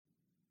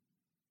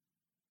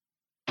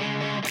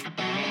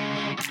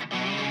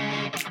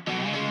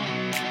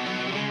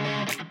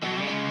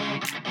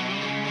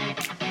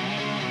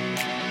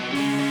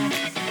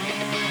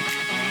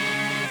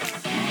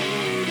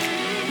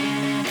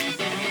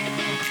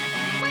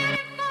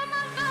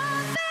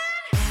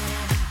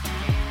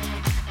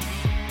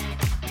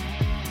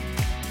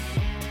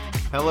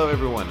Hello,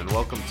 everyone, and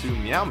welcome to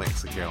Meow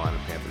Mix, the Carolina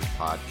Panthers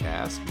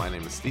podcast. My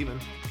name is Steven.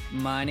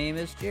 My name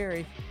is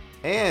Jerry.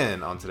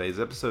 And on today's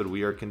episode,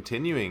 we are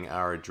continuing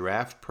our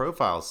draft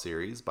profile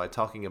series by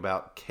talking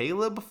about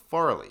Caleb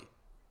Farley,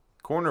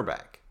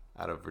 cornerback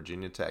out of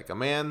Virginia Tech, a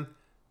man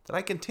that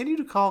I continue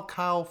to call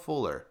Kyle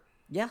Fuller.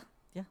 Yeah.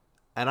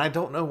 And I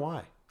don't know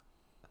why.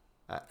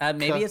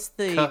 Maybe it's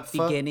the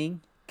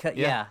beginning.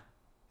 Yeah.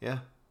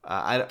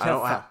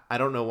 I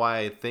don't know why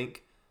I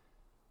think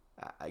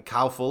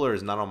Kyle Fuller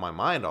is not on my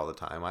mind all the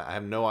time. I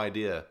have no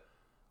idea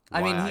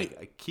why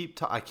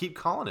I keep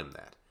calling him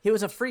that. He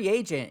was a free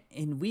agent,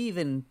 and we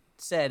even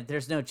said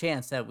there's no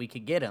chance that we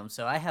could get him.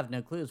 So I have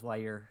no clues why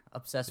you're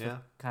obsessed with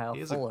Kyle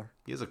Fuller.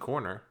 He is a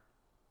corner.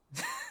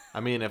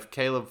 I mean, if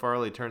Caleb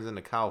Farley turns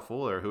into Kyle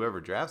Fuller, whoever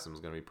drafts him is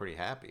going to be pretty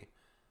happy.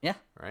 Yeah.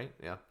 Right?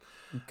 Yeah.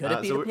 Could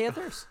it be the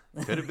Panthers?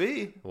 Could it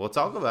be? We'll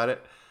talk about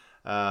it.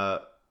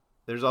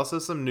 There's also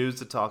some news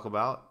to talk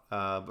about.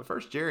 But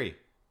first, Jerry,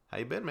 how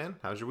you been, man?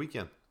 How's your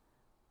weekend?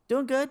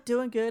 Doing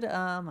good.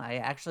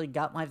 I actually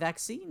got my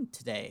vaccine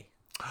today.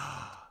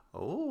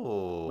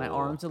 Oh. My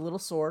arm's a little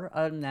sore.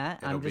 Other than that,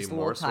 I'm just a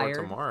little tired.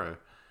 It'll be more sore tomorrow.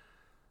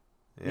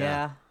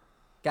 Yeah.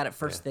 Got it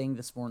first thing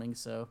this morning,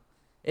 so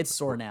it's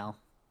sore now.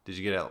 Did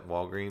you get it at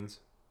Walgreens?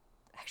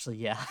 Actually,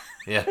 yeah.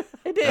 Yeah.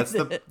 I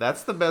did.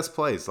 That's the best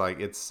place.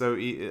 Like, it's so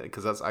easy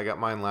because I got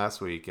mine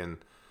last week, and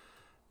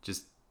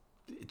just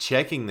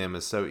checking them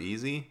is so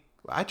easy.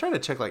 I try to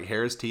check like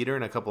Harris Teeter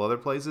and a couple other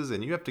places,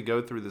 and you have to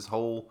go through this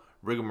whole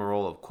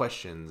rigmarole of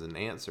questions and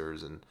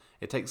answers, and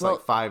it takes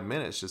like 5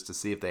 minutes just to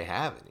see if they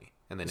have any,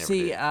 and they never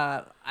did.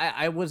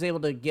 I was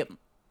able to get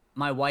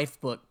my wife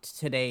booked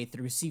today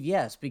through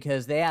CVS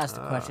because they asked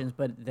the questions,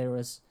 but there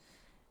was,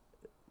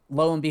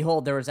 lo and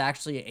behold, there was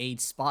actually a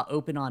spot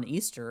open on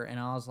Easter, and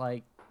I was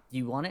like, "Do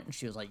you want it?" And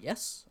she was like,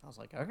 "Yes." I was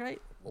like, "All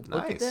right, we'll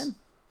book it then."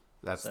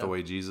 That's the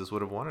way Jesus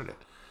would have wanted it.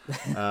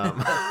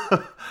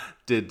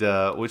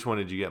 Which one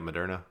did you get?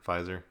 Moderna,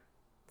 Pfizer?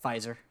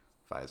 Pfizer.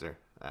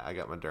 I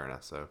got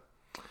Moderna, so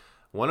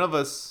one of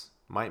us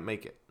might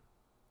make it,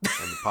 and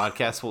the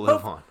podcast will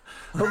live on.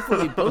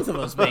 Hopefully, both of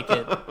us make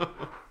it.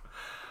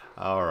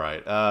 All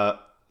right.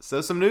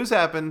 So some news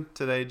happened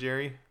today,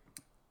 Jerry.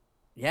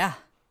 Yeah.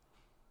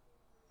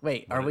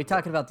 Wait, are we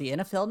talking about the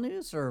NFL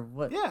news or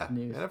what? Yeah,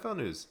 news? NFL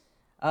news.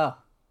 Oh,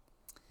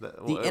 the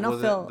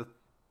NFL.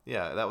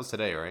 That was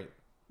today, right?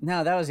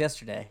 No, that was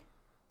yesterday.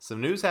 Some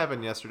news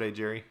happened yesterday,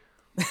 Jerry.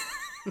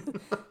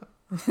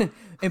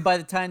 And by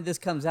the time this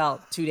comes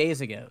out, 2 days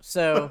ago.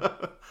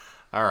 So.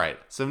 All right.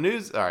 Some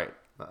news. All right.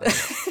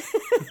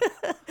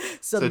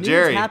 Some news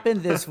Jerry,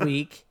 happened this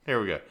week.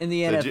 Here we go. In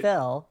the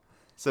NFL.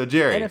 So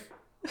Jerry.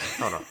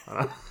 Hold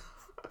on.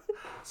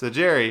 So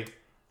Jerry,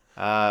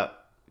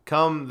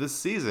 come this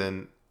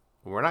season,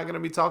 we're not going to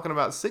be talking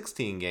about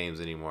 16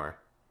 games anymore.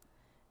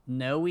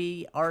 No,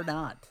 we are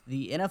not.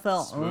 The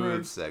NFL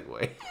owners. Smooth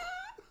segue.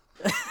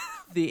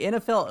 The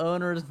NFL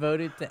owners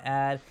voted to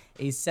add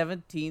a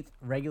 17th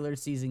regular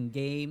season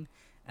game.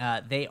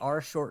 They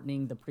are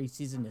shortening the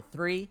preseason to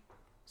 3.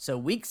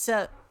 So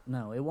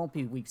it won't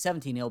be week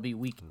 17. It'll be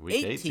week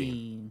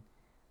 18.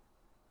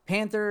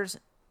 Panthers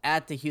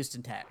at the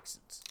Houston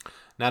Texans.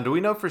 Now, do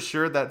we know for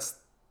sure that's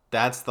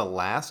the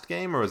last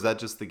game, or is that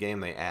just the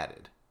game they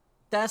added?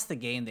 That's the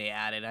game they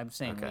added. I'm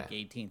saying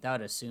week 18th. I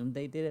would assume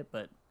they did it,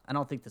 but I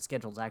don't think the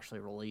schedule's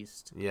actually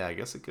released. Yeah, I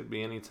guess it could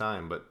be any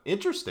time, but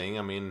interesting.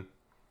 I mean,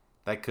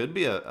 that could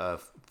be a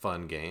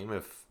fun game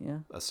if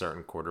a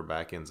certain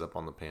quarterback ends up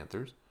on the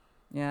Panthers.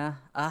 Yeah,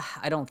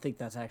 I don't think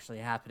that's actually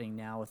happening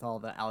now with all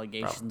the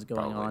allegations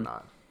going on.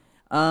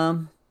 Probably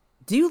not.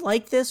 Do you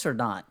like this or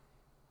not?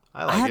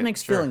 I have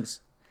mixed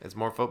feelings. It's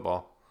more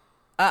football.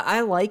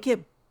 I like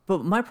it,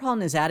 but my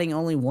problem is adding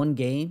only one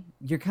game.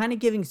 You're kind of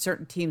giving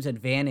certain teams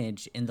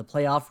advantage in the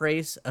playoff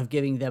race of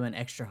giving them an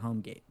extra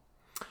home game.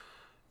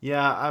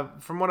 Yeah,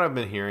 from what I've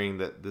been hearing,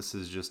 that this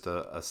is just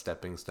a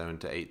stepping stone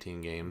to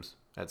 18 games.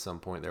 At some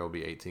point, there will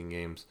be 18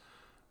 games.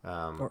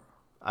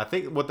 I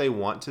think what they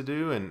want to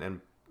do, and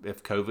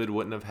if COVID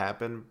wouldn't have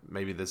happened,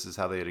 maybe this is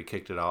how they would have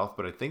kicked it off.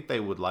 But I think they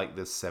would like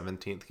this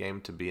 17th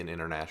game to be an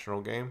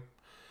international game,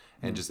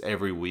 and just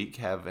every week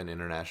have an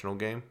international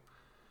game.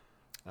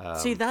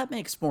 See, that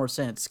makes more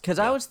sense. Because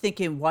I was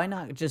thinking, why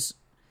not just,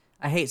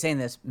 I hate saying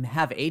this,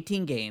 have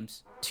 18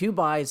 games, 2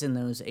 buys in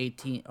those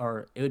 18,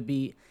 or it would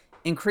be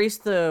increase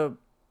the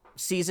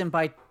season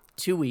by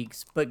 2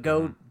 weeks, but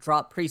go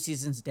drop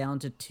preseasons down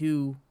to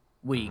 2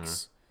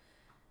 weeks.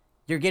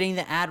 You're getting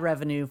the ad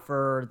revenue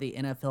for the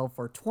NFL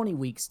for 20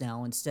 weeks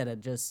now instead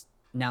of just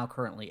now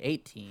currently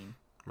 18.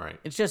 Right.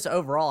 It's just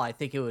overall, I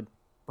think it would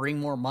bring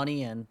more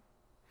money and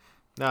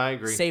I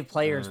agree. Save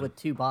players with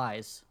 2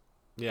 buys.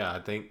 Yeah, I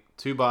think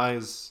 2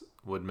 buys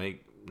would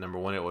make, number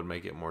one, it would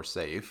make it more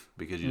safe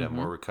because you'd have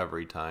more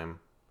recovery time.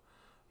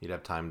 You'd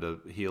have time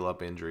to heal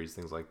up injuries,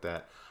 things like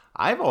that.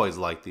 I've always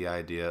liked the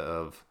idea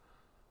of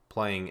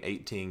playing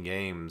 18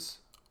 games,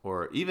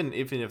 or even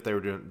if they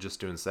were just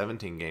doing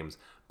 17 games,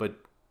 but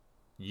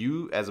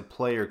you as a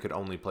player could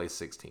only play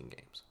 16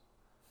 games.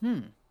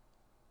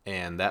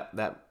 And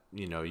that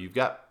you've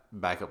got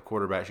backup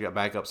quarterbacks, you got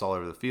backups all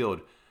over the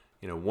field.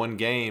 One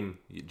game,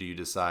 do you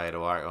decide,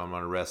 all right, I'm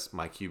going to rest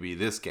my QB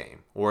this game,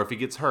 or if he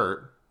gets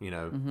hurt,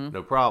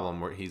 no problem,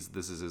 where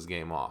this is his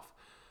game off.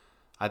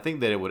 I think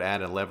that it would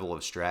add a level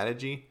of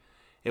strategy.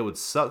 It would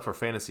suck for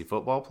fantasy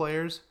football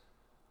players,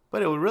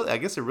 but I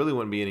guess it really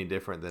wouldn't be any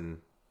different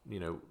than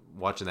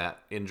watching that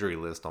injury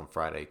list on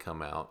Friday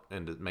come out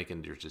and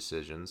making your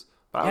decisions.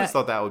 But I always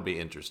thought that would be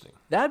interesting.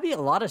 That would be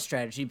a lot of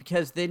strategy,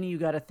 because then you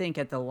got to think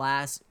at the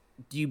last.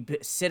 Do you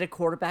sit a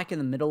quarterback in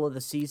the middle of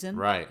the season,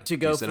 right, to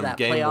go for that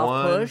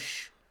playoff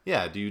push?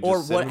 Yeah. Do you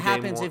just or what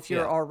happens if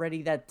you're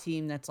already that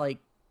team that's like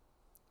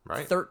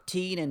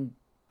 13 and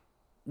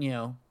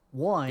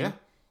 1? Yeah.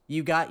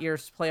 You got your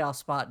playoff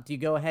spot. Do you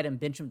go ahead and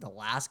bench them the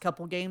last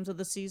couple games of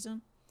the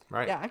season?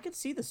 Right. Yeah, I could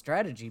see the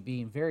strategy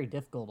being very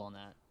difficult on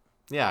that.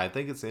 Yeah, I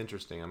think it's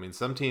interesting. I mean,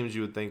 some teams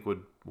you would think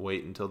would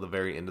wait until the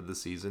very end of the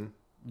season.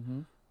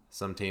 Mm-hmm.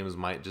 Some teams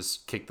might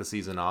just kick the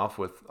season off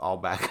with all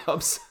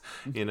backups,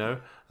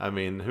 I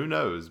mean, who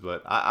knows?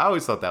 But I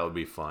always thought that would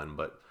be fun.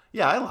 But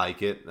yeah, I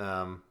like it.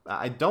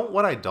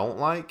 What I don't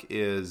like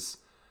is,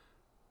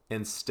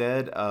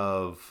 instead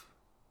of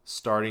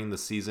starting the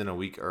season a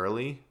week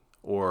early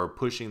or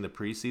pushing the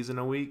preseason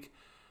a week,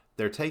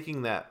 they're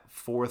taking that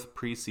fourth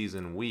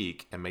preseason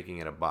week and making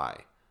it a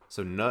bye.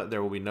 So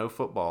there will be no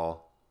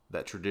football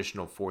that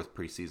traditional fourth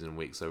preseason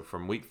week. So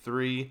from week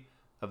 3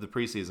 of the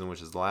preseason,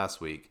 which is the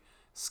last week,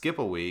 skip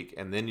a week,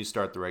 and then you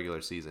start the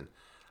regular season.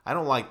 I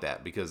don't like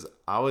that, because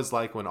I always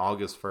like when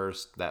August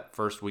 1st, that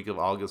first week of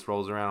August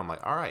rolls around, I'm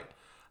like, all right,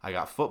 I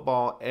got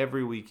football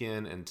every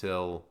weekend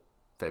until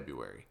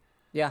February.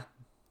 Yeah.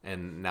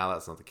 And now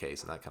that's not the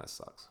case, and that kind of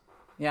sucks.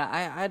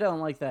 Yeah, I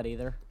don't like that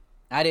either.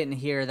 I didn't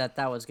hear that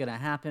was going to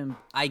happen.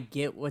 I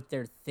get what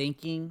they're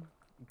thinking.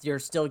 You're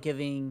still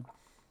giving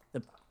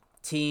the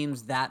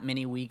teams that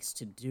many weeks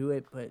to do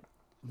it, but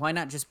why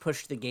not just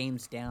push the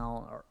games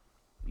down, or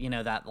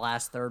that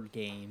last third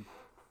game?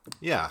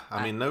 Yeah,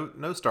 I mean,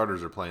 no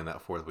starters are playing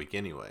that fourth week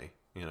anyway,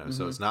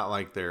 so it's not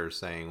like they're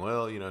saying,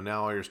 well,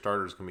 now all your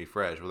starters can be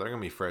fresh. Well, they're going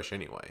to be fresh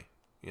anyway,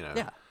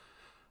 Yeah.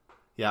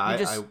 Yeah,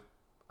 I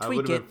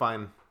would have been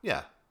fine.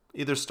 Yeah,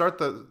 either start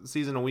the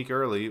season a week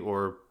early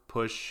or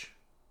push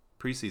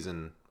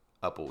preseason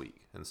up a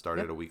week and start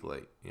it a week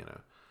late,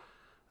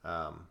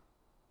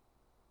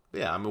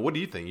 Yeah, I mean, what do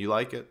you think? You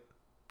like it?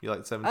 You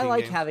like 17 I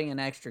like games? having an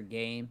extra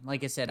game.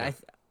 Like I said,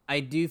 I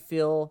do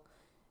feel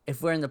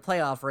if we're in the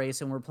playoff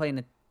race and we're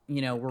playing,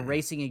 we're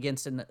racing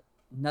against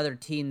another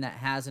team that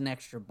has an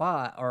extra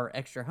bot or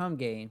extra home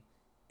game,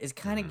 it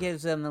kind of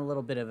gives them a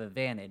little bit of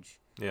advantage.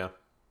 Yeah.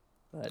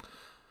 But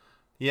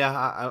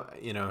yeah,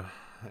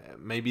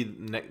 maybe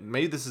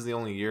this is the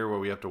only year where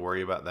we have to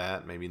worry about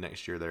that. Maybe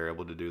next year they're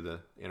able to do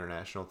the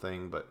international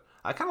thing, but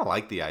I kind of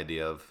like the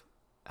idea of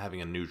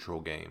having a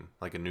neutral game,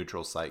 like a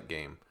neutral site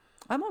game.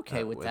 I'm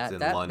okay with that. In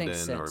that London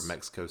makes sense. or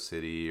Mexico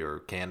City or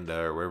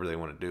Canada or wherever they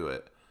want to do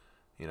it.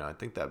 I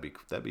think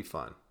that'd be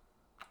fun.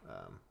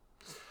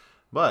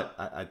 But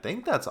I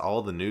think that's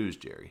all the news,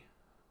 Jerry.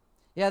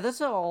 Yeah,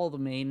 that's all the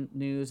main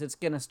news. It's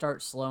gonna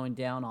start slowing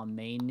down on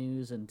main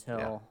news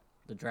until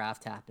the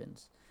draft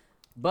happens.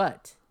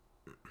 But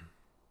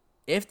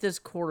if this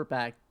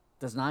quarterback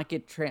does not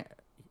get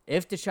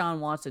if Deshaun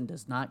Watson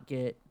does not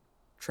get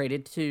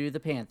traded to the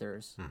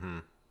Panthers,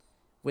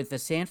 with the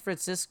San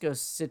Francisco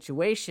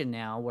situation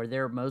now, where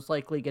they're most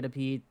likely going to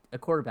be a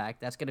quarterback,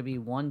 that's going to be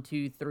 1,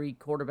 2, 3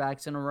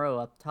 quarterbacks in a row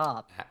up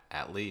top.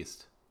 At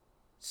least.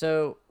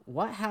 So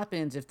what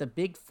happens if the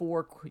big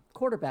 4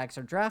 quarterbacks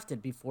are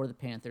drafted before the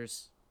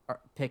Panthers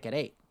pick at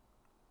 8?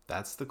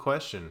 That's the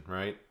question,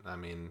 right? I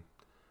mean,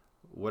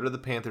 what are the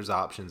Panthers'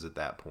 options at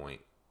that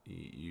point?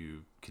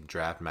 You can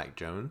draft Mac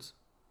Jones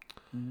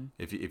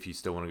if you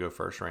still want to go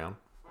first round.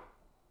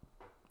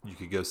 You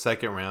could go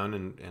second round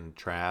and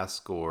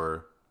Trask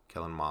or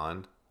Kellen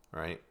Mond,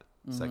 right?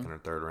 Second or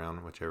third round,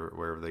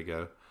 wherever they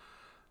go.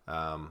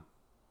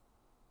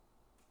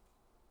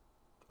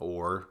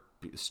 Or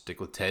stick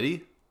with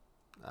Teddy.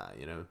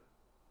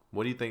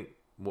 What do you think?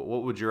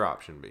 What would your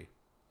option be?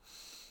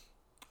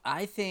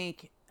 I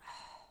think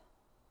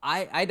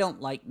I don't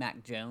like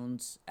Mac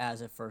Jones as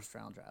a first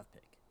round draft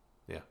pick.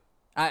 Yeah.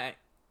 I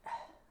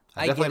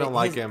definitely don't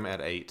like him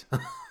at 8.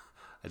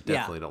 I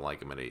definitely don't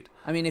like him at 8.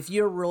 I mean, if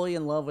you're really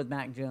in love with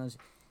Mac Jones,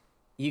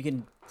 you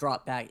can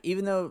drop back.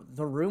 Even though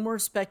the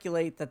rumors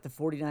speculate that the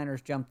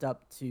 49ers jumped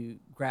up to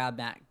grab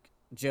Mac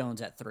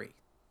Jones at 3.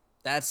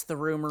 That's the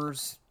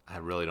rumors. I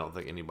really don't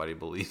think anybody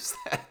believes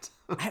that.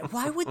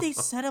 Why would they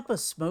set up a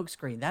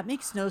smokescreen? That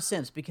makes no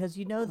sense, because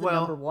the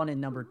number 1 and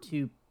number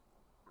 2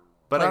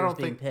 but players I don't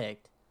being think,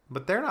 picked.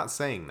 But they're not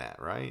saying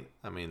that, right?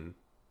 I mean,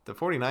 the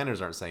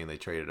 49ers aren't saying they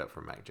traded up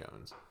for Mac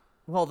Jones.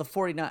 Well, the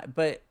 49,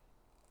 but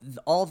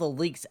all the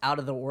leaks out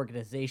of the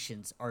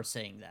organizations are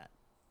saying that.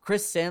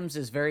 Chris Sims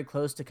is very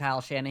close to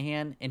Kyle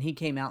Shanahan, and he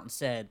came out and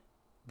said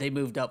they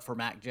moved up for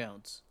Mac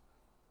Jones.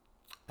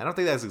 I don't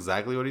think that's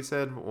exactly what he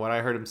said. What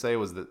I heard him say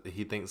was that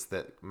he thinks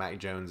that Mac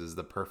Jones is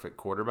the perfect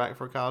quarterback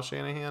for Kyle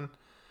Shanahan.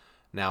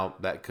 Now,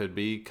 that could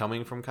be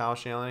coming from Kyle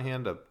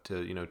Shanahan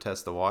to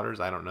test the waters.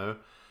 I don't know.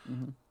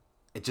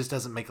 it just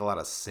doesn't make a lot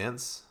of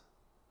sense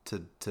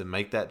to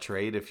make that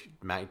trade if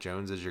Mac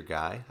Jones is your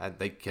guy.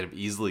 They could have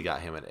easily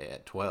got him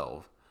at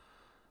 12.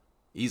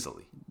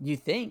 Easily. You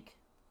think?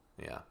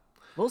 Yeah.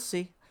 We'll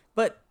see.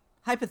 But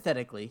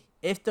hypothetically,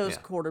 if those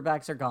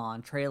quarterbacks are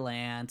gone, Trey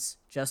Lance,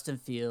 Justin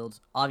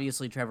Fields,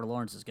 obviously Trevor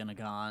Lawrence is going to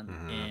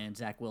gone, and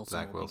Zach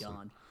Wilson will be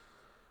gone.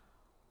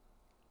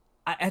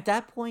 At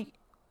that point,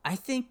 I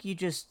think you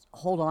just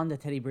hold on to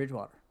Teddy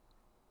Bridgewater.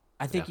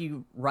 I think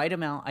you write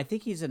him out. I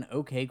think he's an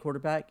okay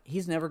quarterback.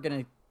 He's never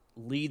going to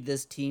lead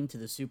this team to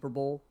the Super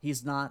Bowl.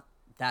 He's not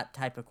that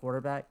type of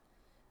quarterback.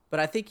 But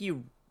I think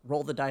you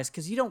roll the dice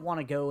because you don't want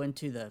to go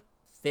into the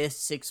 5th,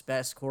 6th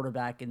best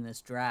quarterback in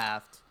this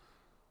draft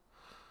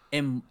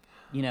and,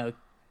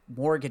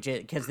 mortgage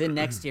it. Because then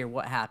next year,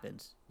 what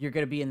happens? You're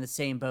going to be in the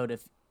same boat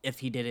if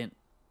he didn't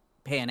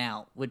pan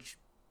out, which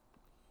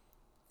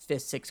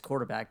 5th, 6th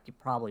quarterback you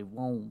probably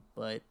won't.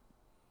 But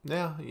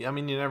yeah, I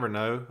mean, you never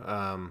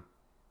know.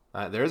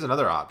 There is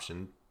another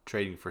option,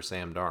 trading for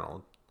Sam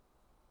Darnold.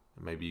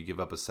 Maybe you give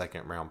up a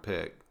 2nd-round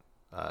pick.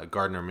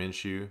 Gardner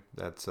Minshew,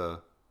 that's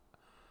a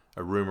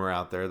rumor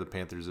out there. The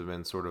Panthers have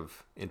been sort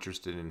of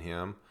interested in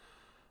him.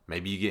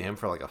 Maybe you get him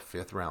for like a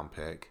 5th-round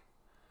pick.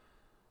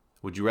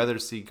 Would you rather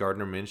see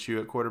Gardner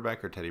Minshew at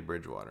quarterback or Teddy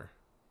Bridgewater?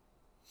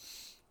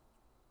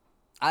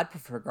 I'd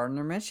prefer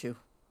Gardner Minshew.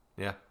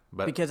 Yeah,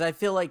 because I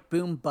feel like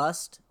boom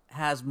bust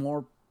has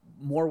more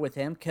with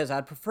him. Because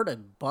I'd prefer to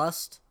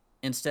bust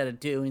instead of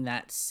doing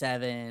that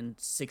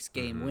 7-6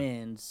 game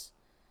wins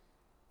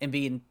and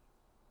being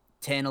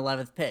 10,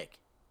 11th pick.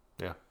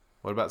 Yeah.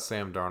 What about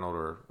Sam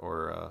Darnold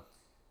or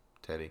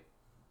Teddy?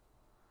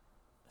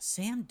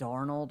 Sam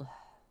Darnold.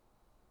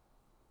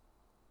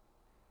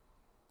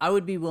 I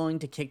would be willing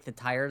to kick the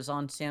tires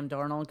on Sam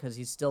Darnold because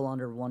he's still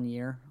under 1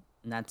 year,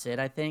 and that's it,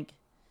 I think.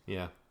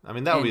 Yeah. I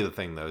mean, that would be the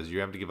thing, though, is you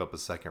have to give up a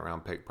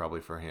 2nd-round pick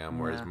probably for him,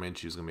 whereas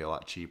Minshew's going to be a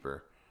lot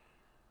cheaper.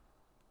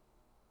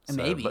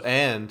 Maybe.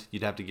 And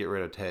you'd have to get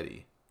rid of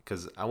Teddy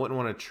because I wouldn't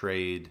want to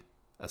trade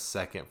a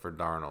 2nd for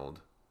Darnold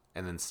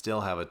and then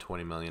still have a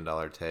 $20 million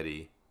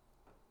Teddy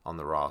on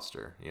the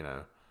roster,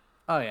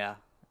 Oh, yeah.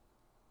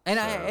 And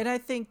I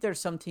think there's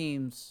some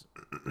teams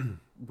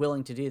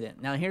willing to do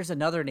that. Now, here's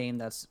another name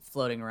that's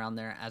floating around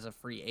there as a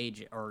free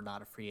agent, or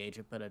not a free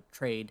agent, but a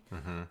trade.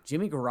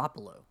 Jimmy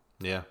Garoppolo.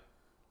 Yeah.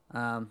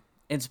 And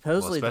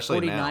supposedly the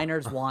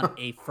 49ers want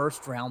a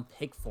 1st-round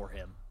pick for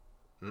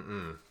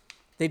him.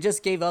 They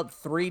just gave up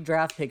 3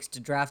 draft picks to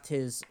draft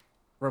his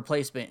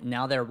replacement, and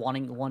now they're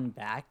wanting one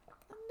back?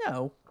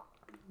 No.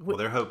 Well,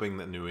 they're hoping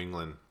that New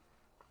England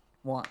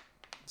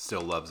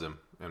still loves him,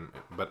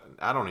 but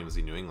I don't even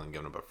see New England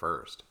giving up a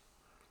 1st.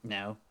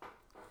 No.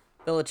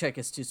 Belichick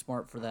is too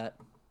smart for that.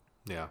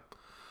 Yeah.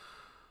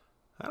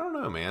 I don't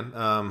know, man.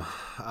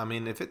 I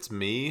mean, if it's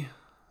me,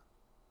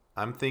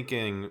 I'm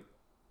thinking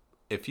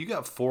if you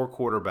got 4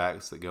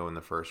 quarterbacks that go in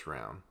the 1st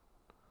round,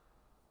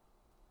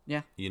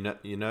 yeah, you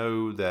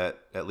know that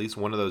at least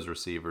one of those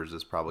receivers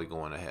is probably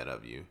going ahead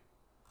of you.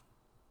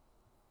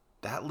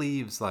 That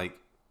leaves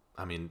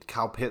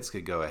Kyle Pitts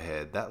could go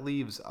ahead. That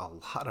leaves a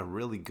lot of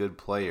really good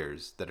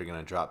players that are going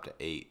to drop to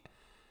 8.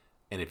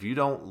 And if you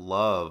don't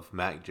love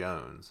Mac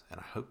Jones, and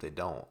I hope they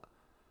don't,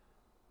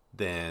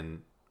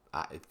 then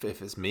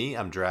if it's me,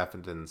 I'm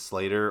drafting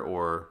Slater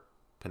or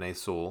Penei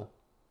Sewell,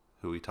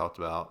 who we talked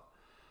about.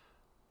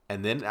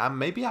 And then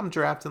maybe I'm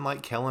drafting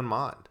like Kellen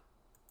Mond,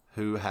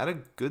 who had a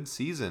good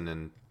season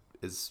and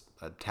is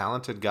a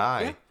talented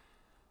guy. Yeah.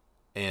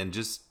 And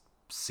just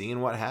seeing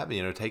what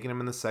happened, taking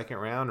him in the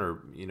 2nd round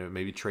or,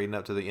 maybe trading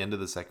up to the end of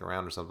the 2nd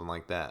round or something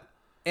like that.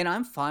 And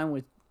I'm fine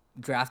with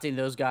drafting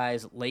those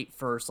guys late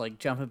 1st, like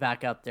jumping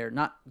back up there,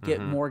 not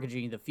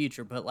mortgaging the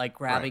future, but like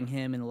grabbing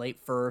him in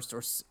late 1st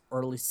or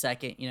early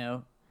 2nd,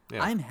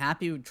 Yeah. I'm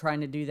happy with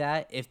trying to do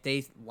that if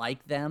they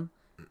like them.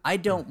 I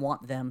don't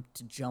want them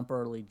to jump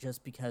early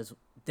just because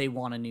they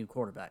want a new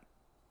quarterback.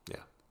 Yeah.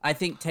 I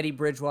think Teddy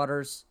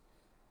Bridgewater's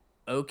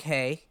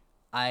okay.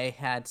 I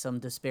had some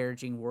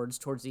disparaging words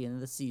towards the end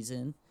of the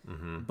season,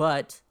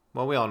 but...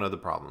 Well, we all know the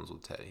problems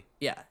with Teddy.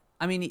 Yeah.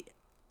 I mean,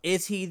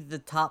 is he the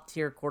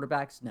top-tier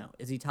quarterbacks? No.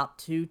 Is he top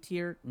 2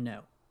 tier?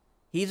 No.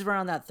 He's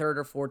around that 3rd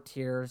or 4th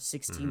tier,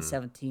 16th,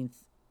 17th.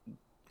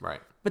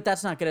 Right. But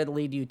that's not going to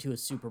lead you to a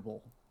Super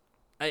Bowl.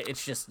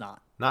 It's just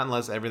not. Not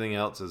unless everything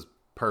else is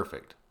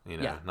perfect.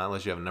 Not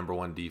unless you have a number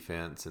 1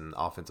 defense and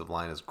offensive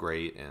line is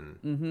great and,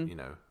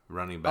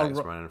 running backs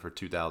running for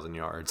 2,000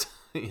 yards,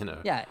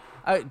 Yeah.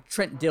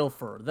 Trent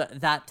Dilfer,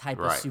 that type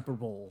of Super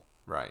Bowl.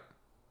 Right.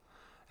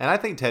 And I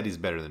think Teddy's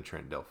better than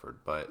Trent Dilfer,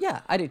 but...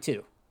 Yeah, I do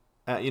too.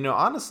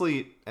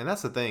 Honestly, and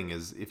that's the thing,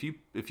 is if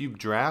you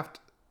draft,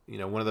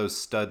 one of those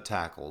stud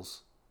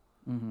tackles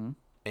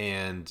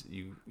and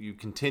you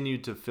continue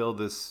to fill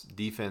this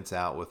defense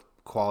out with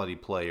quality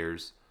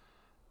players...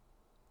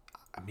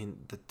 I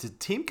mean, the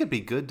team could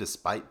be good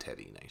despite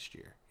Teddy next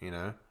year,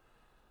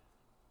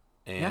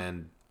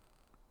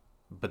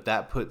 But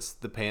that puts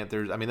the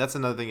Panthers... I mean, that's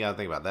another thing you got to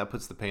think about. That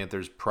puts the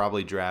Panthers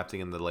probably drafting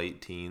in the late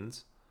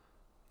teens,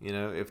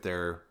 if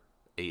they're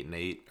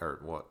 8-8 or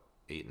what,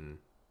 8 and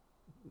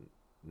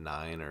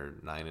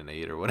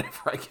 9-8 or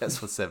whatever, I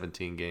guess, with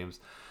 17 games.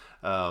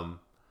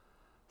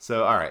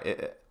 So all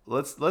right,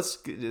 let's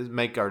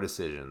make our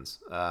decisions.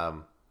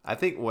 I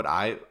think what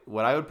I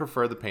would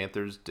prefer the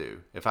Panthers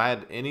do, if I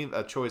had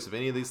a choice of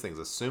any of these things,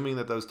 assuming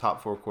that those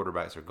top 4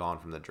 quarterbacks are gone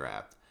from the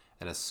draft,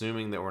 and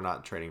assuming that we're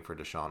not trading for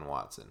Deshaun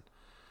Watson,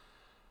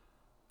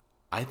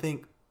 I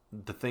think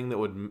the thing that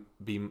would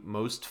be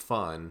most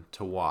fun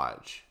to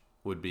watch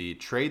would be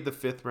trade the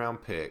 5th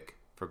round pick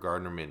for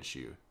Gardner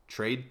Minshew,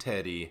 trade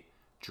Teddy,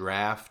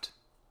 draft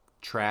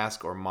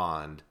Trask or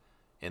Mond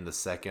in the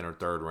 2nd or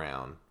 3rd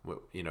round.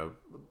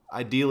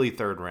 Ideally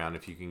 3rd round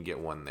if you can get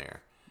one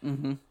there.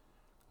 Mm-hmm.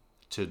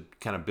 To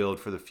kind of build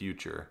for the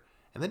future,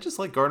 and then just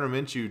let Gardner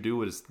Minshew do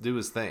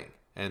his thing,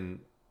 and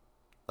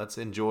let's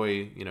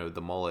enjoy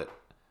the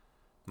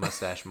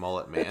mustache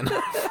mullet man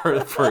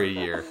for a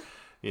year,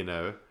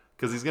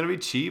 because he's gonna be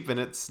cheap, and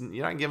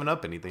you're not giving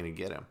up anything to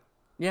get him.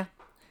 Yeah,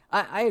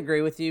 I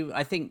agree with you.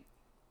 I think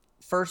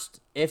first,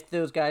 if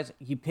those guys,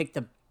 you pick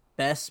the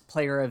best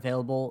player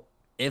available.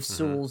 If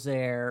Sewell's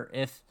there,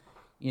 if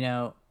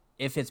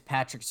it's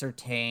Patrick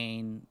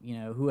Surtain,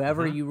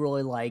 whoever you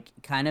really like,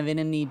 kind of in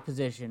a need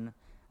position.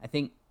 I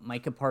think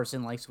Micah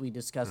Parsons, like we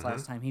discussed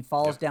last time, he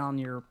falls down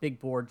your big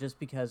board just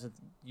because of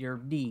your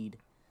need.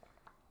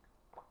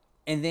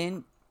 And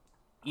then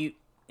in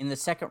the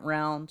 2nd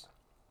round,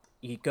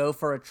 you go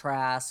for a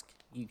Trask,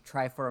 you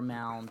try for a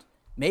Mound.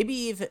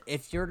 Maybe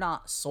if you're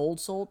not sold,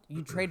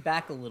 you trade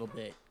back a little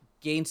bit,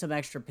 gain some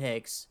extra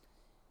picks,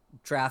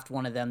 draft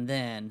one of them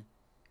then,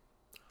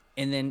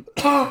 and then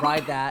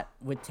ride that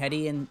with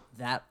Teddy and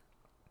that,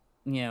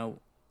 2nd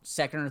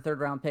or 3rd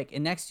round pick.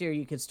 And next year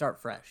you could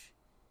start fresh.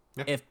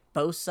 Yeah. If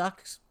both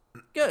sucks,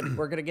 good.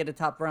 We're going to get a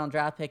top round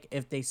draft pick.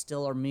 If they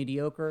still are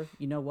mediocre,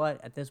 you know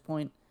what? At this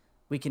point,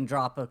 we can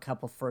drop a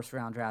couple 1st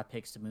round draft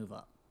picks to move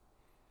up.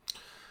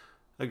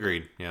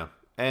 Agreed. Yeah.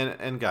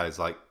 And guys,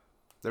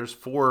 there's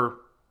 4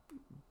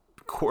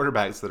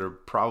 quarterbacks that are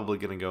probably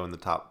going to go in the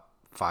top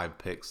 5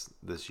 picks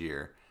this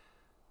year.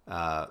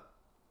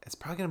 It's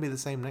probably going to be the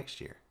same next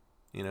year.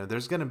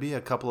 There's going to be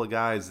a couple of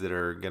guys that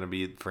are going to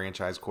be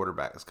franchise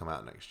quarterbacks come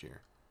out next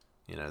year,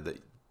 that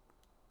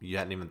you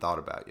hadn't even thought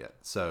about yet.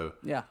 So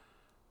yeah,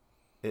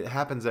 it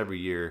happens every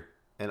year.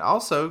 And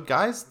also,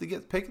 guys that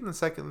get picked in the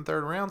 2nd and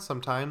 3rd round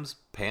sometimes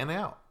pan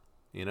out.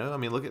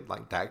 Look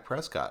at Dak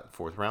Prescott,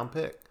 4th round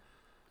pick.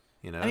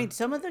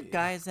 Some of the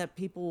guys that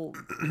people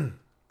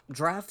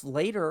draft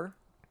later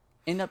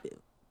end up.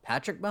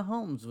 Patrick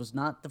Mahomes was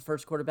not the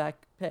first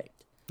quarterback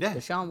picked. Yeah.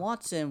 Deshaun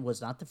Watson was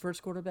not the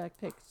first quarterback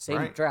picked.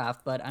 Same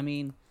draft, but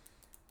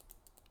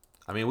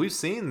we've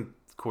seen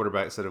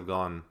quarterbacks that have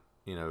gone,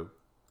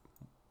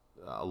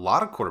 a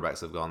lot of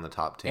quarterbacks have gone in the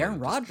top 10. Aaron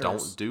Rodgers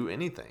don't do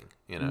anything,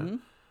 Mm-hmm.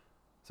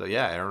 So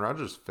yeah, Aaron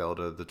Rodgers fell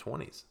to the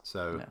 20s.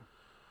 So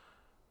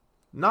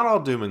not all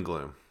doom and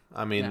gloom.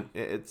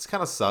 It's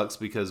kind of sucks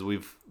because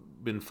we've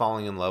been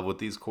falling in love with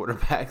these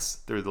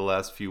quarterbacks through the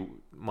last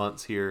few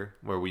months here,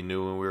 where we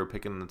knew when we were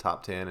picking in the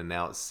top 10, and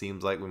now it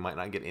seems like we might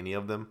not get any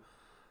of them.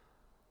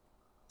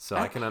 So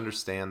I can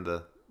understand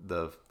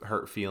the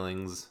hurt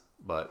feelings,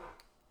 but...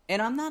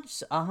 And I'm not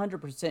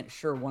 100%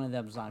 sure one of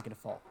them is not going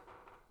to fall.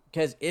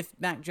 Because if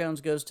Mac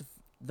Jones goes to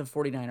the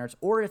 49ers,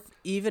 or if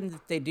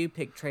they do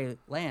pick Trey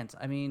Lance,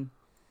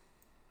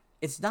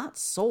 it's not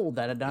sold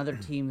that another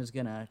team is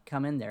going to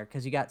come in there.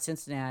 Because you got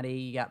Cincinnati,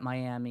 you got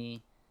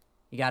Miami,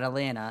 you got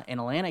Atlanta,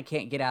 and Atlanta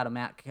can't get out of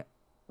Matt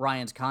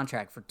Ryan's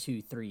contract for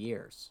 2-3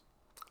 years.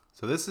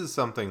 So this is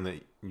something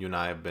that you and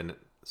I have been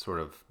sort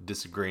of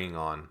disagreeing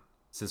on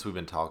since we've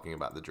been talking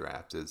about the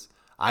draft. Is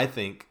I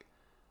think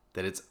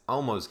that it's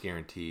almost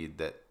guaranteed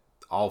that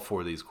all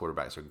 4 of these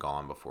quarterbacks are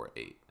gone before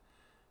 8.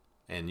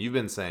 And you've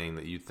been saying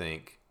that you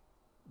think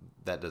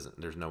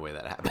there's no way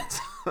that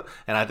happens.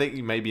 And I think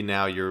maybe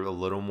now you're a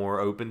little more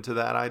open to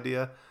that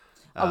idea.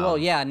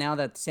 Now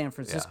that San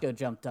Francisco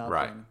jumped up.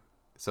 Right.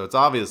 So it's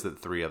obvious that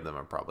 3 of them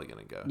are probably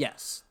going to go.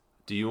 Yes.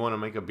 Do you want to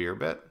make a beer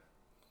bet?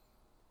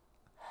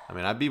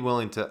 I'd be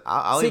willing to.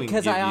 I'll even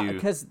give you...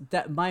 Because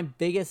my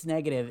biggest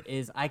negative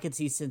is I could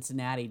see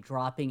Cincinnati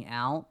dropping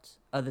out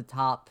of the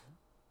top.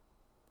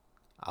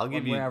 I'll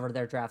give you wherever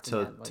they're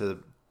drafting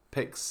to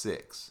pick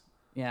 6.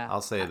 Yeah.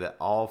 I'll say that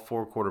all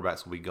 4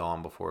 quarterbacks will be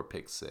gone before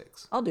pick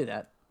 6. I'll do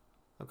that.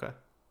 Okay.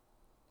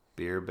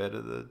 Beer bet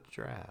of the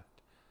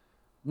draft.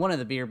 One of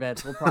the beer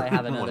bets. We'll probably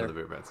have another. One of the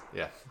beer bets.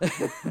 Yeah.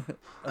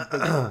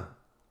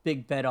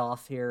 big bet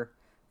off here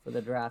for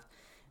the draft.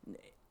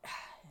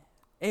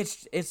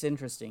 It's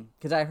interesting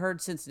because I heard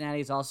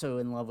Cincinnati's also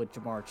in love with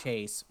Jamar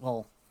Chase.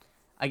 Well,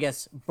 I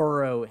guess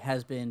Burrow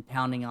has been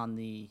pounding on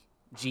the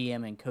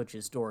GM and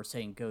coach's door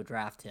saying go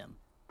draft him.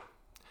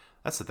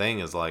 That's the thing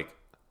is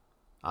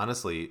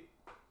honestly,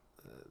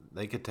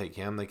 they could take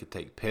him. They could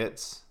take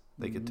Pitts.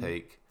 They could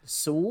take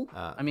Sewell.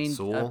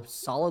 Sewell, a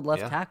solid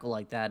left tackle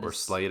like that. Or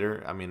Slater.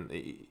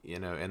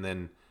 And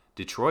then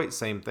Detroit,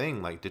 same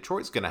thing.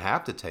 Detroit's going to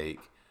have to take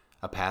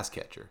a pass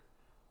catcher.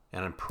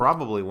 And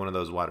probably one of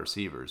those wide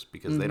receivers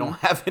because they don't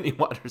have any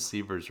wide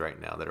receivers right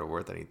now that are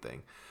worth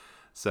anything.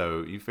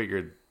 So you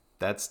figured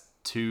that's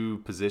two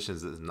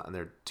positions that is not,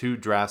 there are two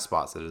draft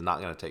spots that is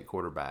not going to take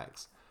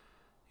quarterbacks.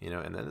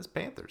 And then it's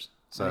Panthers.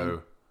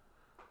 So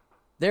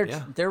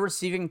their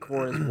receiving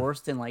core is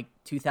worse than like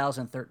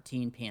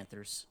 2013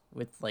 Panthers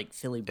with like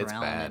Philly Brown. It's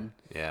bad. And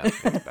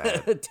It's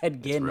bad.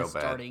 Ted Ginn is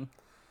starting.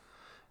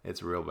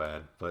 It's real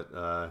bad. But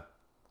all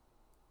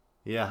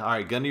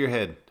right, gun to your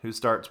head. Who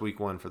starts week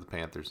 1 for the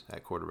Panthers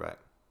at quarterback?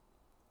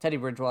 Teddy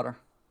Bridgewater.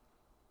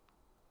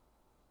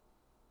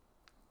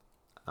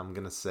 I'm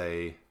going to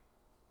say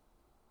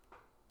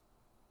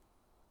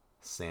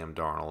Sam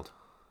Darnold.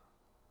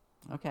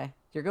 Okay.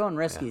 You're going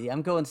risky. Yeah.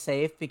 I'm going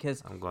safe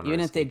because even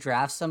if they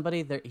draft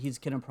somebody, he's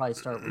going to probably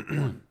start week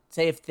 1.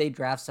 Say if they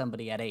draft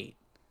somebody at 8,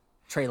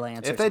 Trey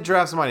Lance. If they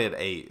draft somebody at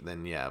 8,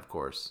 then yeah, of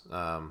course.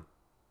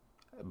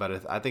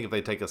 But I think if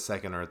they take a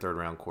second or a third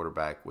round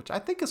quarterback, which I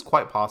think is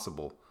quite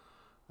possible,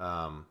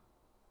 I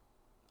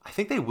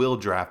think they will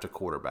draft a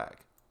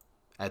quarterback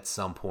at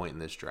some point in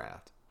this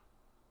draft.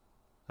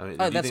 I mean,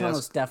 that's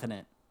almost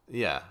definite.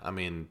 Yeah, I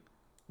mean,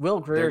 Will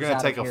Greer's they're going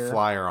to take a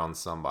flyer on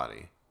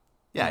somebody.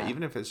 Yeah,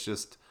 even if it's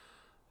just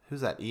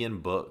who's that? Ian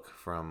Book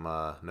from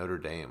Notre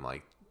Dame.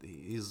 Like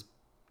he's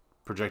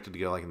projected to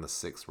go like in the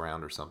 6th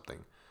round or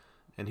something,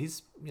 and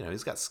he's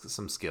got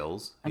some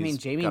skills. I mean,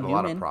 Jamie got Newman,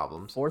 a lot of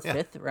problems. 4th,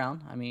 5th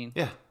round. I mean,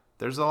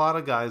 there's a lot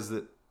of guys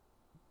that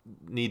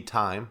need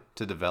time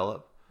to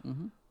develop.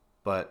 Mm-hmm.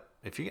 But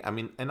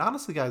and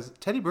honestly, guys,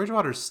 Teddy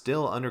Bridgewater's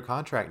still under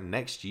contract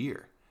next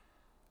year.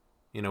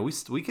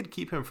 We could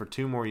keep him for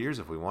 2 more years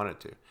if we wanted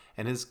to,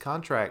 and his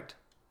contract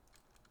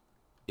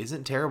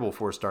isn't terrible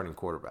for a starting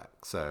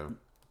quarterback. So,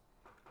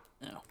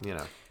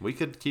 we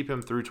could keep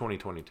him through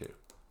 2022.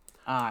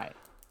 All right.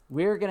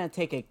 We're going to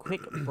take a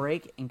quick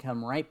break and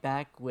come right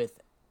back with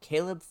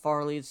Caleb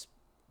Farley's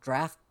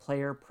draft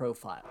player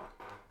profile.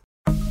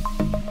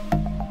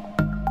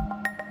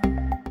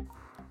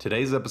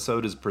 Today's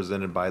episode is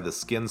presented by The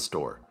Skin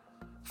Store.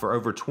 For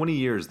over 20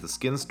 years, The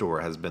Skin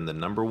Store has been the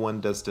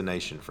 #1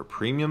 destination for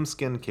premium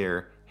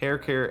skincare, hair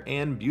care,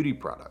 and beauty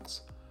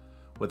products.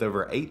 With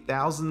over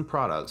 8,000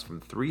 products from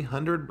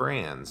 300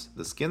 brands,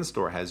 The Skin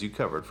Store has you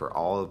covered for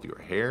all of your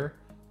hair,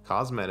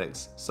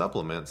 cosmetics,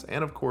 supplements,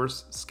 and of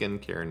course,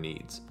 skincare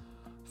needs.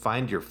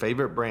 Find your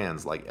favorite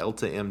brands like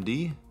Elta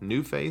MD,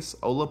 NuFace,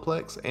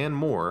 Olaplex, and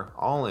more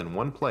all in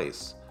one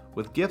place,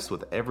 with gifts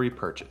with every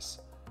purchase.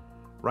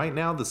 Right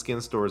now, The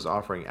Skin Store is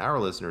offering our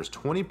listeners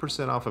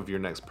 20% off of your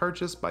next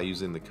purchase by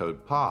using the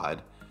code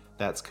POD.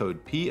 That's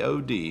code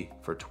POD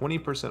for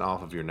 20%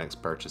 off of your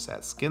next purchase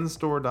at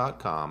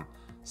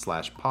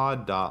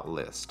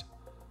skinstore.com/pod.list.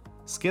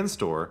 Skin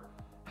Store,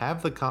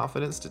 have the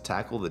confidence to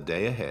tackle the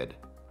day ahead.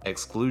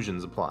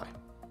 Exclusions apply.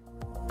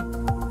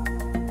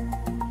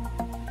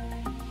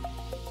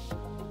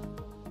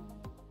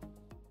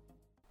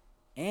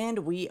 And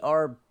we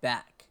are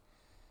back.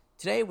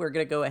 Today we're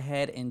going to go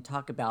ahead and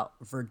talk about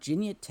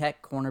Virginia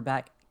Tech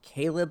cornerback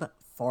Caleb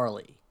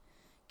Farley.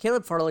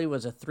 Caleb Farley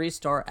was a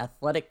 3-star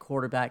athletic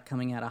quarterback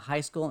coming out of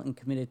high school and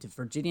committed to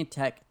Virginia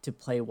Tech to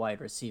play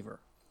wide receiver.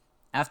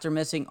 After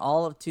missing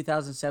all of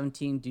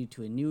 2017 due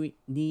to a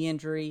knee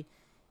injury,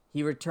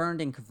 he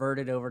returned and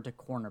converted over to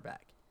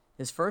cornerback.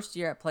 His first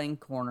year at playing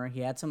corner,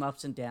 he had some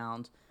ups and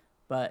downs,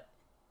 but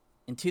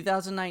in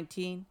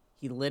 2019,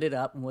 he lit it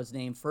up and was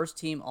named first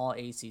team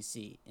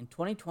All-ACC. In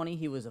 2020,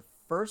 he was the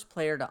first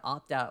player to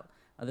opt out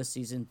of the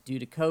season due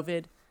to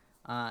COVID.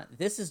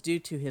 This is due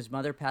to his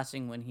mother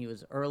passing when he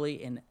was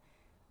early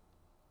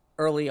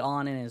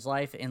on in his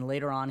life, and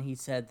later on he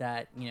said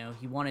that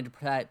he wanted to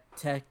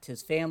protect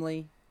his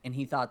family, and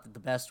he thought that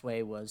the best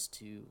way was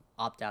to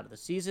opt out of the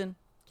season.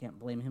 Can't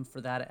blame him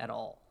for that at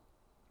all.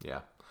 Yeah.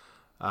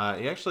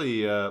 He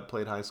actually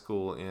played high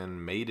school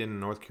in Maiden,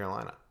 North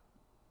Carolina.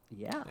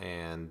 Yeah.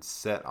 And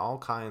set all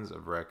kinds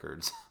of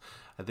records.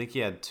 I think he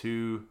had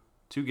two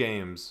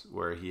games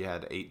where he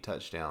had 8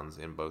 touchdowns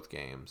in both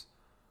games,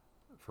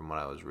 from what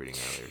I was reading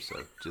earlier.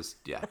 So just,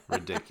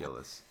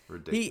 ridiculous.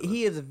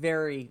 He is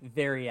very,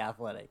 very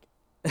athletic.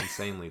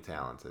 Insanely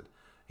talented.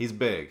 He's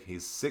big.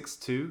 He's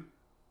 6'2".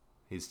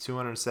 He's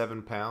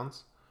 207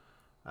 pounds.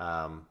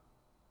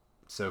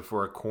 So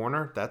for a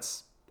corner,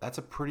 that's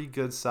a pretty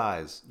good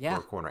size for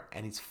a corner.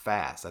 And he's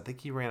fast. I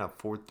think he ran a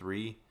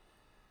 4.3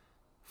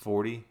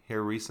 40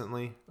 here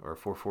recently, or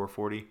 4.4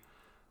 40.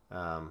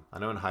 I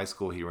know in high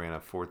school he ran a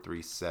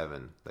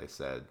 4.37, they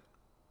said.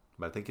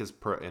 But I think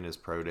in his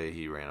pro day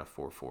he ran a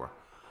 4.4.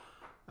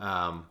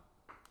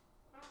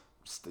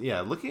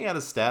 Looking at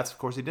his stats, of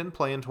course, he didn't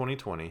play in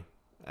 2020,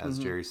 as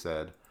Jerry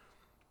said.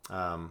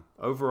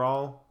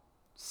 Overall,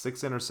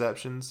 6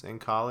 interceptions in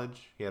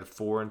college. He had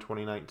 4 in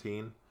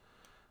 2019.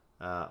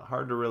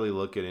 Hard to really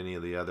look at any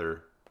of the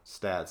other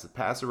stats. The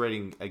passer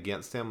rating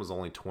against him was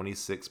only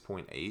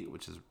 26.8,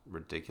 which is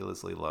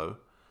ridiculously low.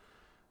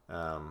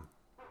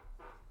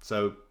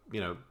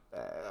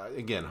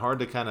 Again, hard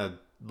to kind of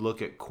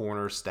look at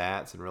corner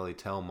stats and really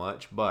tell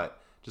much,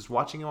 but just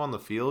watching him on the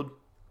field,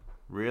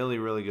 really,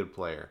 really good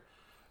player.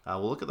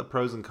 We'll look at the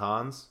pros and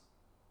cons.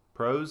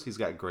 Pros, he's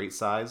got great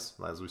size,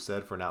 as we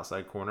said, for an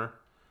outside corner.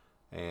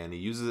 and he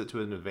uses it to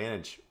his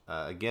advantage.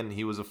 Again,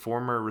 he was a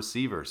former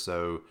receiver,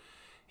 so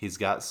he's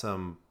got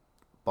some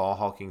ball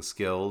hawking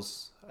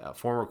skills.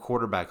 Former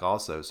quarterback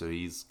also, so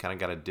he's kind of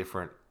got a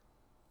different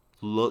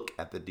look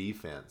at the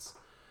defense.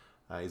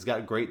 He's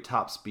got great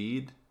top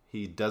speed.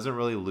 He doesn't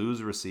really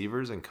lose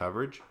receivers in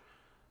coverage.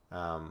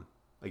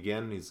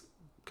 Again, he's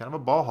kind of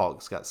a ball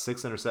hawk. He's got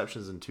 6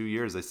 interceptions in 2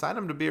 years. They signed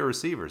him to be a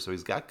receiver, so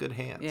he's got good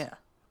hands. Yeah.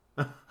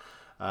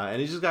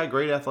 And he's just got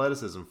great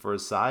athleticism for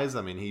his size.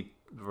 I mean,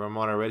 from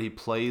what I read, he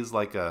plays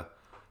like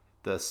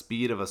the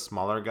speed of a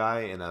smaller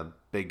guy in a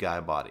big guy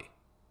body.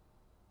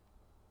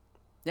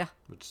 Yeah.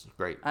 Which is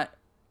great.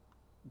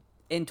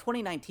 In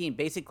 2019,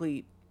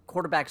 basically,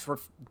 quarterbacks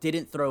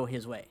didn't throw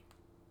his way.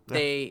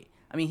 Yeah.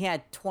 He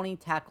had 20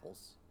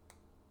 tackles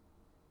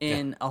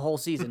in a whole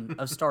season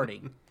of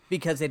starting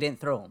because they didn't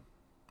throw him.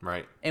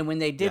 Right. And when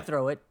they did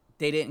throw it,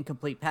 they didn't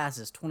complete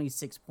passes,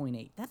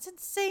 26.8. That's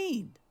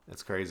insane.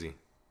 That's crazy.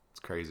 It's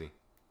crazy.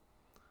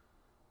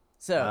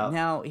 So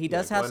now he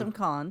does have some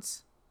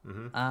cons.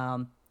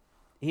 Mm-hmm.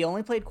 He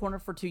only played corner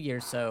for 2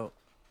 years,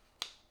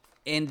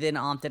 and then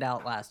opted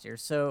out last year.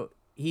 So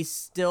he's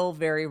still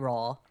very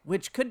raw,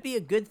 which could be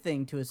a good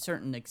thing to a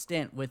certain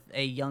extent with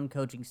a young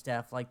coaching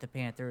staff like the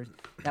Panthers.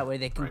 That way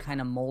they can kind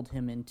of mold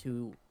him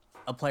into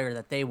a player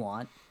that they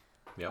want.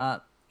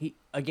 Yep. He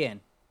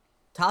again,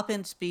 top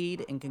end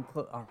speed and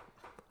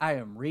I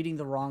am reading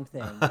the wrong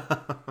thing.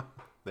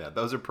 Yeah,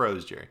 those are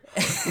pros, Jerry.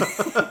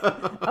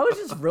 I was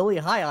just really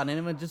high on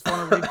him and just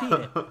want to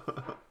repeat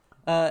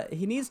it.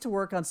 He needs to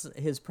work on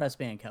his press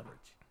man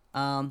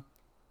coverage.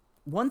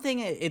 One thing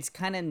it's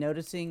kind of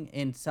noticing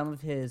in some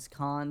of his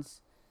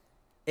cons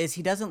is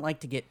he doesn't like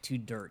to get too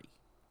dirty.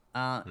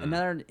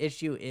 Another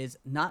issue is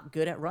not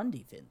good at run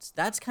defense.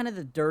 That's kind of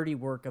the dirty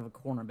work of a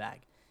cornerback.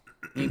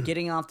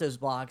 Getting off those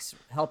blocks,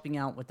 helping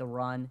out with the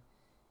run.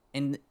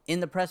 And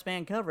in the press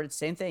man coverage,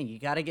 same thing. You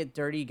got to get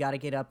dirty. You got to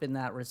get up in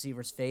that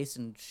receiver's face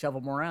and shove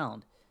them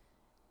around.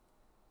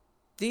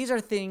 These are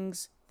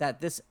things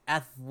that this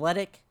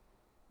athletic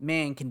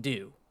man can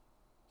do.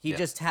 He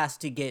just has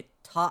to get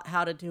taught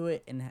how to do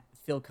it and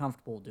feel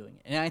comfortable doing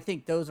it. And I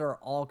think those are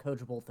all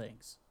coachable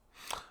things.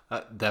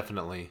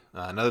 Definitely.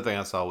 Another thing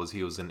I saw was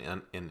he was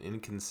an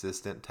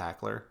inconsistent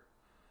tackler.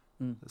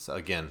 So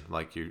again,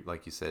 like you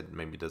said,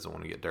 maybe doesn't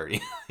want to get dirty,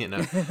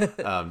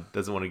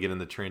 doesn't want to get in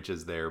the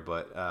trenches there.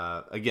 But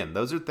again,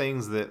 those are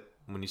things that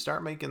when you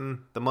start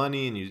making the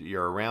money and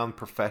you're around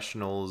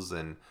professionals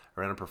and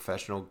around a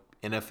professional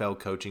NFL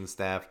coaching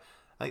staff,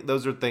 I think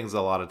those are things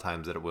a lot of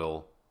times that it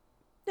will.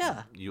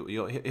 Yeah.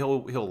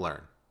 He'll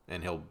learn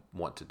and he'll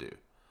want to do.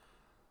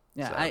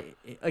 Yeah.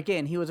 So.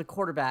 He was a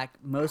quarterback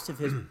most of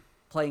his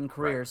playing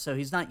career, so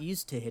he's not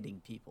used to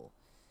hitting people.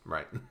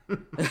 Right.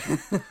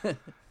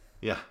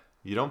 Yeah.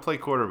 You don't play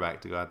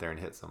quarterback to go out there and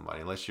hit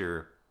somebody unless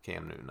you're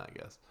Cam Newton, I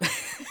guess.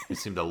 You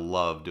seem to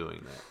love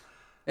doing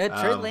that.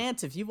 Trey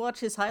Lance, if you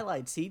watch his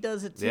highlights, he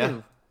does it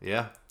too.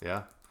 Yeah.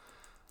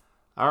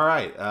 All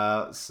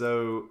right.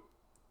 So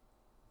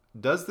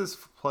does this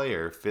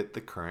player fit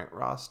the current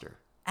roster?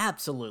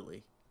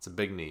 Absolutely. It's a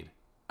big need.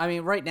 I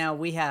mean, right now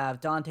we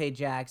have Dante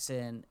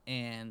Jackson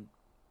and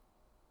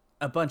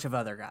a bunch of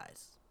other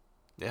guys.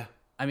 Yeah.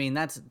 I mean,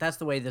 that's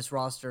the way this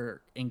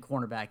roster in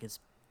cornerback is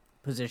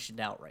positioned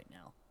out right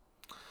now.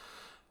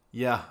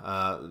 Yeah,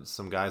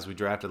 some guys we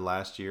drafted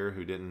last year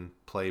who didn't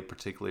play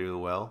particularly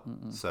well.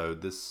 Mm-mm. So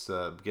this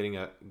getting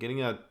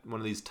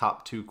one of these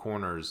top 2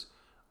 corners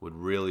would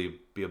really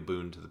be a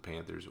boon to the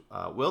Panthers.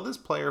 Will this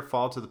player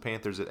fall to the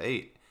Panthers at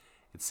 8?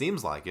 It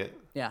seems like it.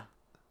 Yeah,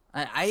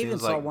 I even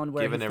saw one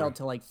where he fell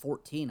to like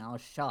 14. I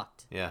was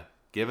shocked. Yeah,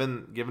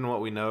 given what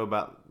we know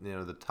about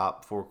the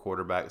top 4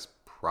 quarterbacks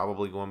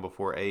probably going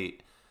before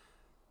 8,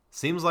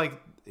 seems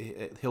like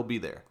he'll be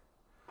there.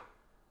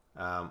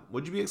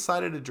 Would you be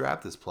excited to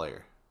draft this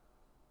player?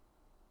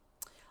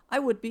 I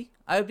would be.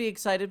 I would be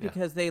excited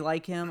because they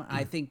like him.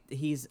 I think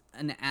he's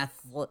an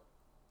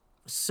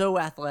so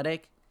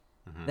athletic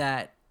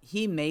that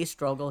he may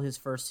struggle his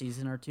first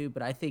season or two,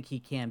 but I think he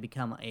can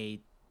become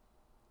a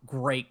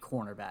great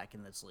cornerback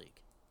in this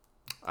league.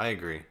 I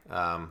agree.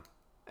 And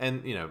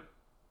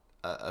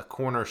a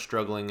corner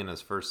struggling in his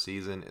first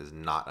season is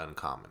not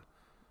uncommon,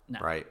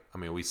 right? I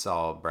mean, we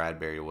saw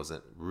Bradbury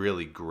wasn't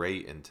really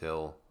great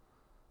until.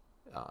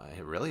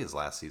 Really his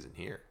last season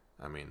here.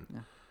 I mean,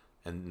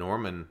 and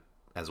Norman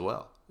as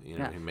well. He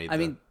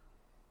made.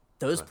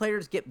 Those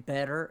players get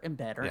better and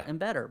better and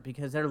better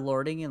because they're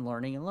learning and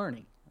learning and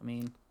learning. I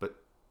mean, but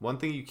one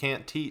thing you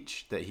can't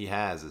teach that he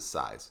has is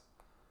size.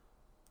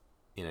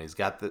 He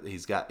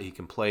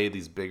can play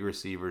these big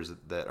receivers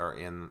that are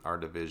in our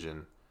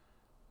division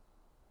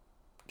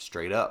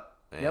straight up,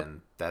 and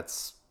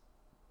that's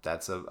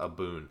a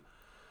boon.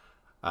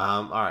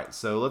 All right,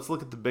 so let's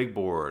look at the big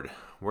board.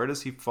 Where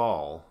does he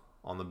fall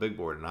on the big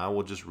board? And I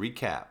will just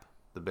recap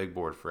the big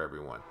board for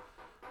everyone.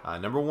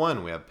 Number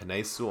 1, we have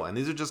Penei Sewell. And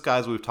these are just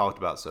guys we've talked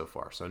about so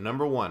far. So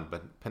number 1,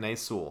 Penei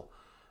Sewell.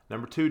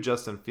 Number 2,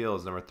 Justin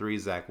Fields. Number 3,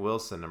 Zach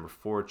Wilson. Number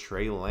 4,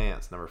 Trey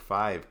Lance. Number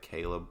 5,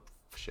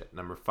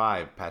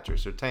 Patrick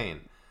Surtain.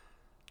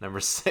 Number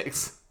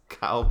 6,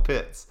 Kyle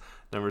Pitts.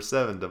 Number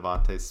 7,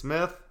 Devontae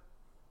Smith.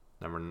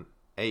 Number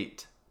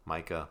 8,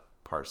 Micah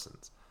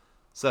Parsons.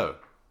 So,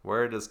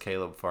 where does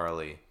Caleb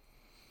Farley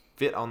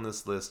fit on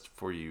this list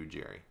for you,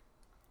 Jerry?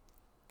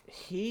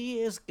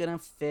 He is going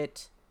to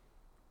fit...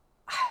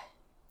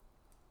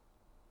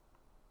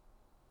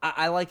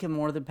 I like him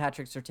more than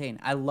Patrick Surtain.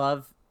 I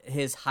love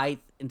his height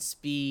and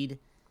speed,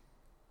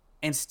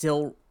 and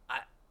still,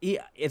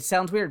 it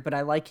sounds weird, but I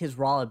like his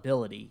raw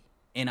ability,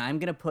 and I'm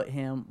going to put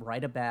him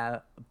right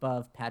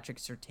above Patrick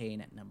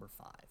Surtain at number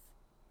 5.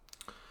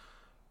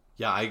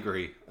 Yeah, I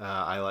agree.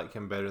 I like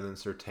him better than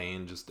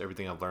Surtain. Just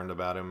everything I've learned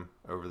about him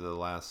over the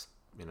last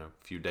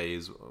few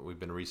days, we've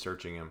been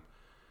researching him.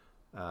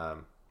 I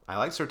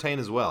like Surtain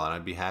as well, and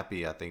I'd be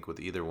happy, I think, with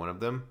either one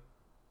of them.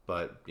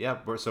 But yeah,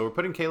 so we're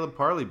putting Caleb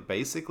Farley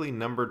basically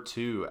number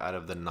 2 out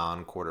of the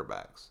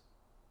non-quarterbacks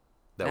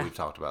that we've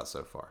talked about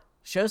so far.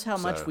 Shows how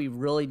much we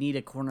really need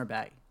a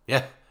cornerback.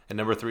 Yeah, and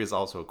number 3 is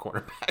also a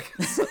cornerback.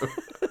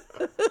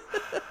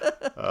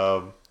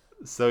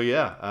 So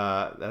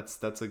yeah,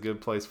 that's a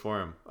good place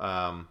for him.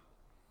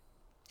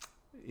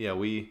 Yeah,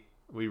 we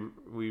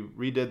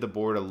redid the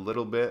board a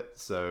little bit.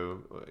 So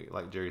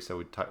like Jerry said,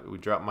 we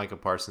dropped Micah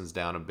Parsons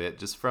down a bit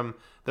just from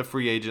the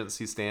free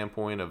agency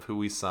standpoint of who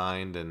we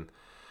signed and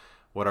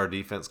what our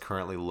defense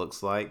currently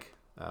looks like.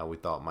 We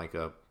thought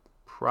Micah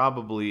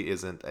probably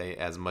isn't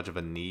as much of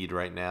a need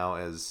right now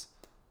as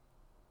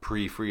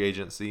pre-free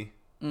agency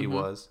he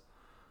was.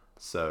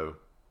 So,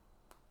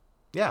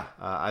 yeah,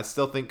 I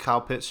still think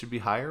Kyle Pitts should be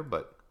higher,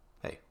 but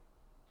hey,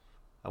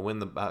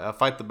 I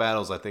fight the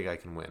battles I think I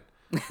can win.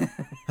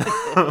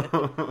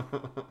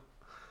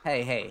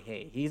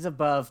 Hey, he's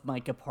above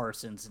Micah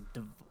Parsons.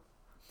 I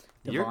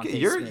think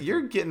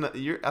you're getting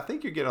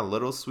a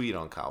little sweet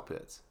on Kyle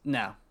Pitts.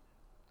 No.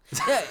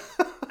 Yeah,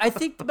 I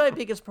think my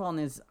biggest problem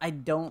is I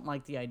don't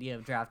like the idea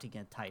of drafting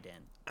a tight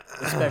end,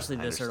 especially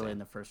this early in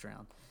the first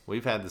round.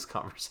 We've had this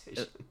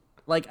conversation.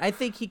 I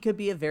think he could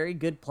be a very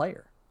good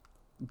player,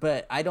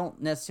 but I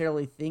don't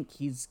necessarily think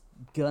he's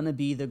gonna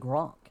be the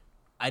Gronk.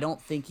 I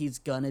don't think he's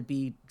gonna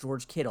be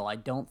George Kittle. I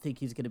don't think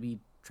he's gonna be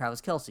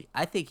Travis Kelce.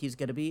 I think he's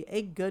gonna be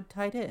a good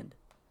tight end,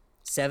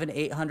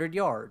 700-800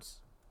 yards.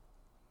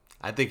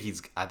 I think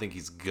he's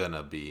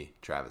gonna be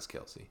Travis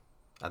Kelce.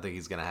 I think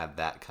he's gonna have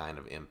that kind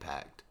of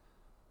impact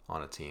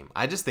on a team.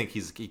 I just think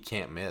he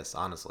can't miss.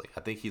 Honestly, I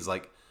think he's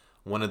like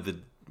one of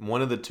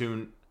the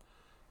two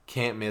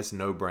can't miss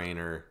no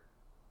brainer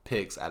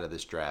picks out of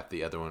this draft.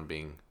 The other one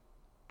being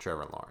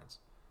Trevor Lawrence.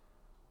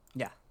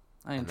 Yeah,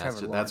 I am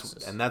Trevor Lawrence,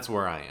 that's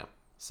where I am.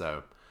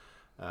 So,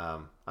 I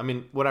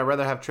mean, would I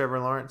rather have Trevor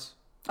Lawrence?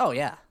 Oh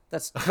yeah,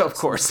 that's of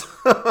course.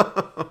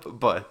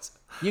 But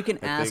you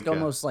can ask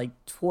almost like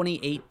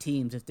 28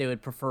 teams if they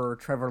would prefer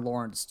Trevor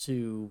Lawrence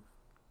to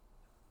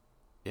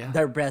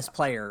their best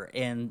player,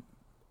 and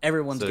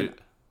everyone's gonna...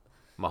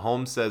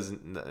 Mahomes says,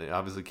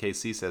 obviously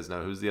KC says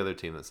no. Who's the other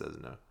team that says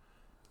no?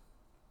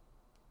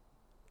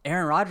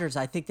 Aaron Rodgers,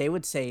 I think they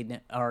would say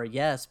or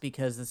yes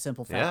because the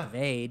simple fact of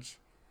age.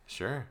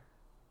 Sure.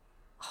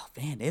 Oh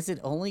man, is it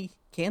only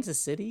Kansas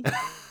City?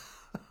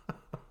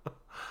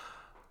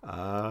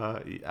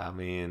 I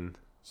mean,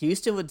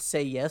 Houston would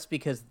say yes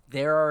because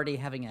they're already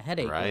having a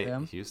headache with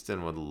him.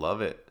 Houston would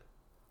love it.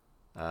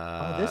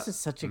 This is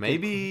such a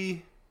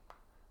maybe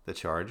the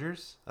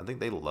Chargers. I think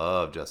they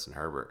love Justin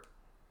Herbert.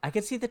 I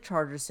could see the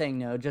Chargers saying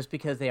no just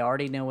because they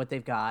already know what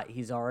they've got.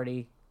 He's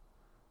already...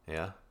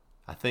 Yeah.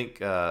 I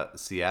think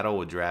Seattle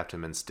would draft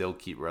him and still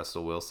keep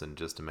Russell Wilson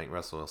just to make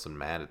Russell Wilson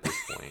mad at this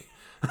point.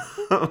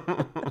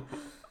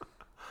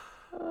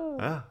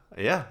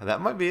 Yeah,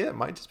 that might be it. It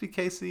might just be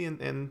KC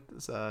and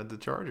the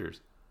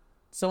Chargers.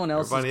 Someone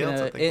else is going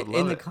to...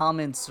 In the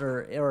comments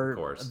or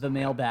the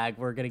mailbag,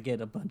 we're going to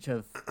get a bunch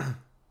of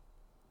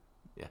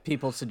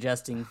people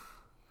suggesting...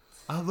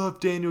 I love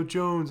Daniel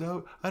Jones. I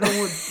don't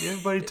want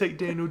everybody to take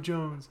Daniel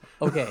Jones.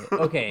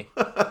 Okay.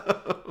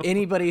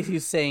 Anybody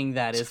who's saying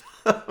that is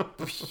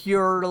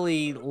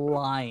purely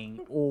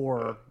lying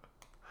or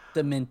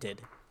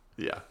demented.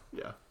 Yeah.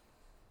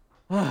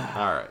 All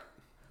right.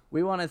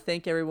 We want to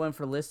thank everyone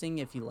for listening.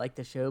 If you like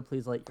the show,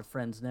 please let your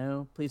friends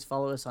know. Please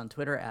follow us on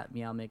Twitter at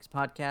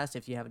MeowMixPodcast.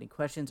 If you have any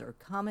questions or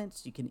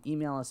comments, you can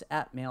email us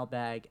at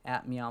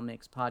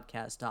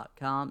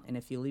mailbag@meowmixpodcast.com. And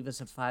if you leave us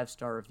a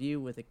 5-star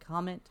review with a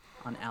comment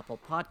on Apple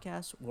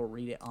Podcasts, we'll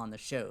read it on the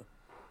show.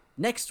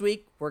 Next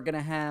week, we're going to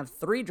have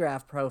 3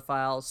 draft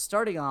profiles,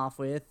 starting off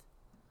with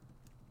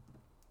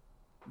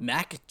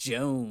Mac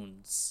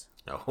Jones.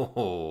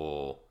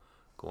 Oh,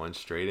 going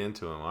straight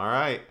into him. All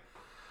right.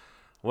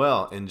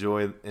 Well,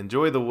 enjoy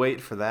the wait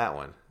for that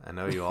one. I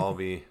know you'll all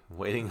be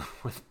waiting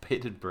with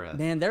bated breath.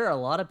 Man, there are a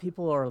lot of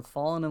people who are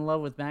falling in love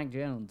with Mac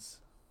Jones.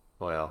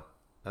 Well,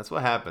 that's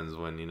what happens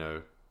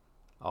when,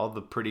 all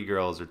the pretty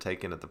girls are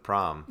taken at the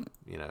prom.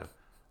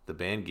 The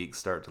band geeks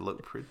start to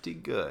look pretty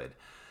good.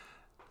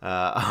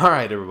 All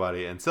right,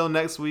 everybody. Until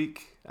next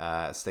week,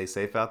 stay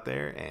safe out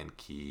there and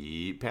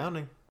keep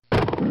pounding.